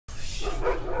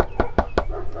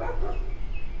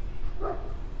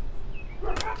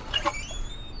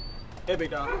Hey,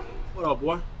 big dog. What up,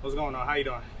 boy? What's going on? How you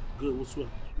doing? Good, what's up?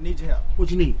 Need your help. What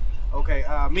you need? Okay,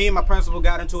 me and my principal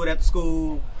got into it at the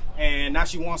school, and now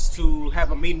she wants to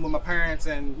have a meeting with my parents,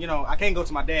 and, you know, I can't go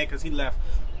to my dad because he left,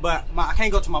 but I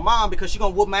can't go to my mom because she's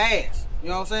going to whoop my ass. You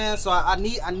know what I'm saying? So I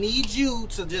need you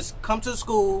to just come to the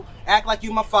school, act like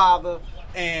you my father,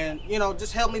 and, you know,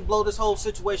 just help me blow this whole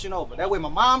situation over. That way my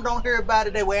mom don't hear about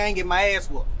it, that way I ain't get my ass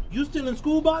whooped. You still in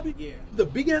school, Bobby? Yeah. The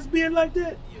big-ass beard like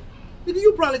that? Yeah. Nigga,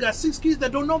 you probably got 6 kids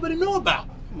that don't nobody know about.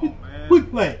 Come on, man. Quit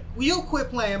playing. Will you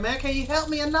quit playing, man? Can you help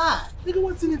me or not? Nigga,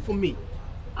 what's in it for me?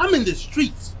 I'm in the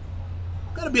streets.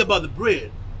 Gotta be about the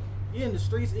bread. You in the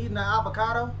streets eating an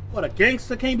avocado? What, a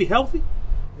gangster can't be healthy?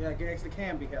 Yeah, gangster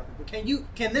can be healthy, but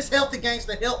can this healthy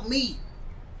gangster help me?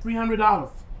 $300.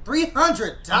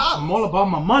 $300? I'm all about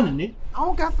my money, nigga. I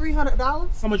don't got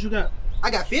 $300. How much you got?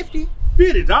 I got $50.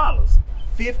 $50.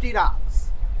 $50.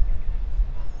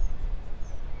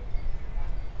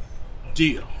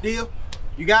 Deal. Deal?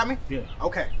 You got me? Yeah.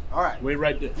 Okay. All right. Wait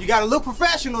right there. You gotta look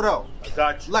professional though. I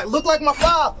got you. Like look like my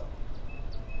father.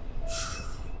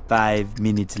 5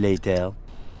 minutes later.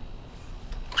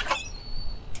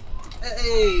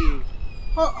 Hey,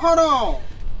 hold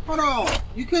on.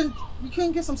 You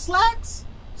couldn't get some slacks?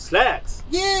 Slacks?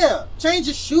 Yeah. Change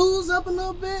your shoes up a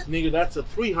little bit. Nigga, that's a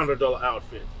 $300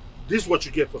 outfit. This is what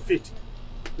you get for 50.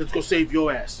 Let's go save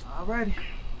your ass. Alrighty.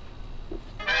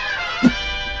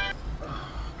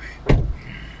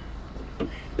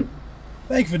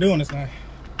 Thank you for doing this, man.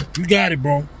 You got it,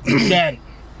 bro. You got it.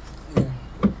 Yeah.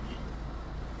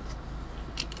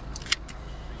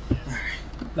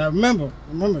 Now remember,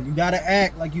 you gotta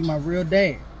act like you my real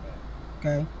dad.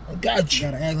 Okay? I got You you.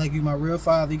 gotta act like you my real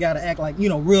father. You gotta act like, you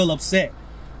know, real upset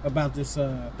about this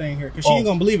thing here. Cause she ain't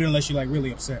gonna believe it unless you like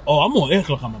really upset. Oh, I'm gonna act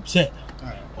like I'm upset.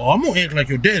 Alright. Oh, I'm gonna act like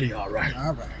your daddy, all right.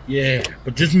 Alright. Yeah,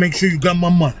 but just make sure you got my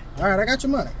money. Alright, I got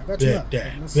your money. I got your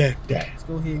money. Let's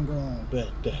Go ahead and go on. Bet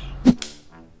that.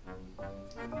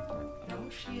 Oh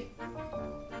shit.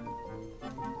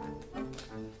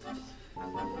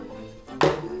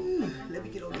 Let me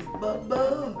get on this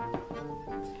bum.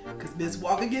 Cause Miss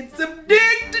Walker gets some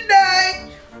dick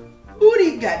tonight. Who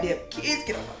these goddamn kids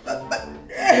get on my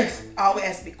nerves? Always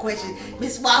ask me questions.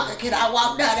 Miss Walker, can I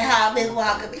walk down the hall, Miss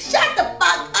Walker? Shut the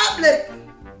fuck up, little.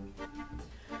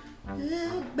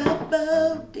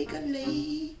 Bubbo,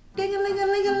 ding-a-ling,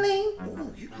 ding-a-ling-a-ling-a-ling.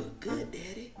 Ooh, you look good,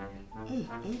 Daddy.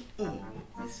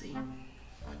 Let's see.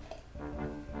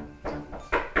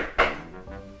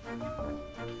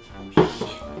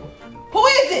 Who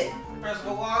is it?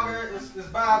 Principal Walker, it's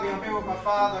Bobby. I'm here with my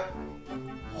father.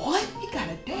 What? You got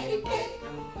a daddy?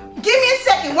 Give me a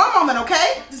second, one moment,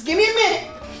 okay? Just give me a minute.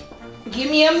 Give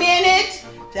me a minute.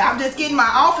 I'm just getting my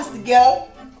office together.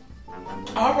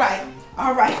 All right.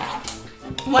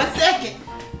 1 second.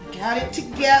 Got it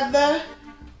together.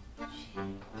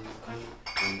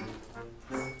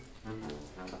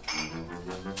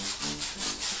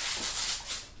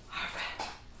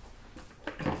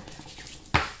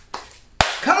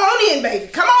 Come on in, baby.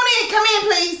 Come in,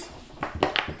 please.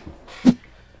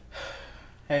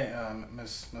 Hey,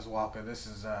 Miss Walker, this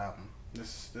is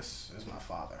my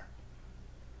father.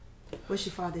 What's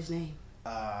your father's name?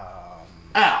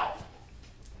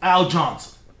 Al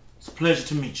Johnson. It's a pleasure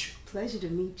to meet you. Pleasure to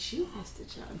meet you, Mr.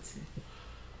 Johnson.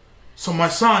 So my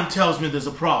son tells me there's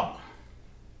a problem.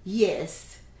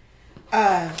 Yes.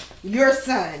 Your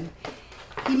son,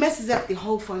 he messes up the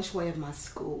whole feng shui of my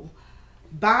school.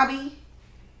 Bobby,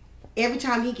 every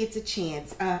time he gets a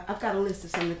chance, I've got a list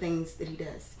of some of the things that he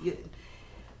does.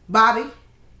 Bobby.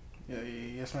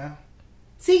 Yes, ma'am.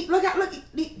 See, look,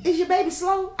 is your baby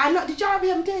slow? I know, did y'all ever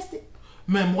have him tested?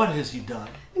 Ma'am, what has he done?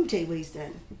 Let me tell you what he's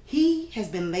done. He has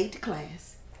been late to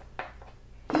class.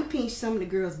 He pinched some of the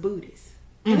girls' booties.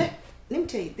 Let me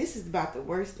tell you, this is about the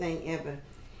worst thing ever.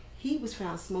 He was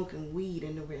found smoking weed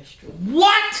in the restroom.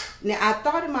 What? Now, I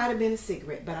thought it might have been a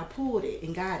cigarette, but I pulled it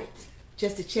and got it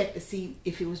just to check to see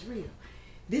if it was real.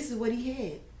 This is what he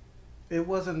had. It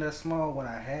wasn't that small when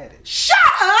I had it. Shut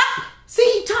up! See,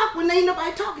 he talk when ain't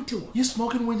nobody talking to him. You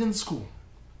smoking weed in school?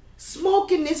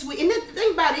 Smoking this weed. And the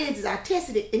thing about it is I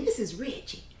tested it, and this is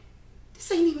Reggie.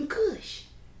 This ain't even Kush.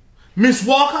 Miss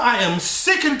Walker, I am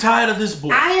sick and tired of this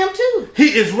boy. I am too.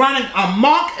 He is running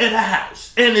amok at a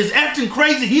house and is acting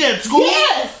crazy here at school.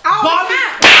 Yes, all Bobby, the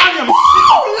time. I am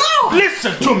Oh, Lord.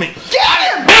 Listen to me. Get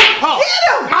him! Get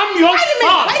him! I'm your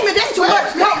son. Wait a minute, that's too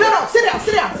much. No, sit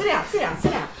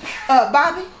down.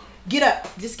 Bobby, get up.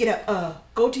 Just get up.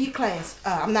 Go to your class.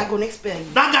 I'm not going to expel you.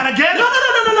 I gotta get him.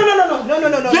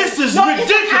 No. This is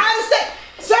ridiculous. I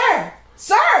understand.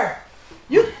 Sir.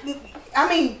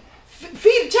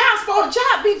 feed the child, spoil the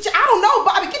child, beat the child. I don't know,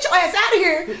 Bobby. Get your ass out of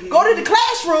here. Go to the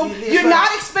classroom. You're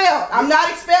not expelled. I'm not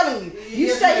expelling you.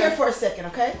 You stay here for a second,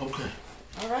 okay? Okay.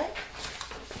 All right.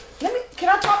 Can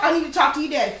I talk? I need to talk to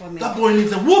your daddy for a minute. That boy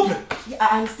needs a whooping. Yeah,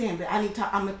 I understand, but I need to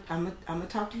talk. I'm gonna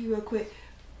talk to you real quick.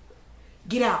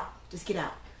 Get out. Just get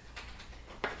out.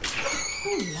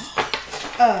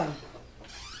 Oh, Lord.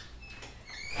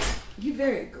 You're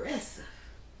very aggressive.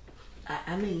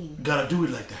 I mean. Gotta do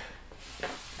it like that.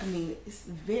 I mean, it's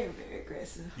very, very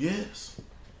aggressive. Yes.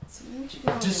 So why don't you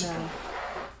go and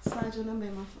slide your number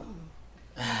in my phone?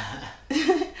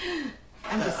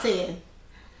 I'm just saying.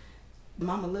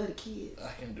 Mama love the kids.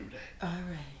 I can do that. All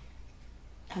right.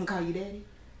 I can call you daddy?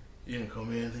 You can call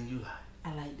me anything you like.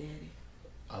 I like daddy.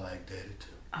 I like daddy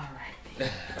too. All right,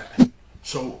 then.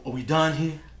 So, are we done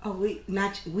here? Oh, we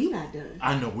not done.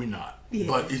 I know we're not. Yeah.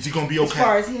 But is he gonna be okay? As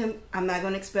far as him, I'm not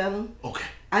gonna expel him. Okay.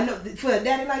 I know for a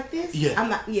daddy like this. Yeah. I'm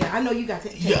not. Yeah, I know you got to.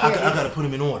 Take Yeah, care I of gotta put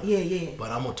him in order. Yeah, yeah. But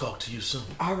I'm gonna talk to you soon.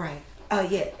 All right.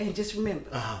 Yeah, and just remember,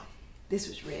 this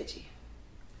was Reggie.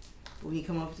 When he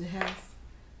come over to the house,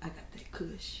 I got that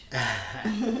kush.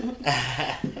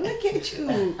 Look at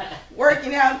you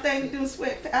working out and things, doing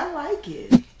sweat. I like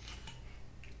it.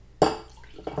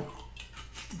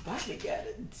 Bobby got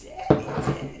a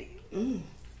daddy.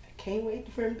 I can't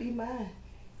wait for him to be mine.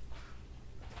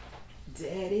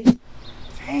 Daddy.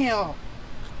 Damn.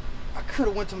 I could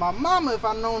have went to my mama if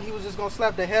I known he was just gonna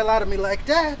slap the hell out of me like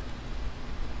that.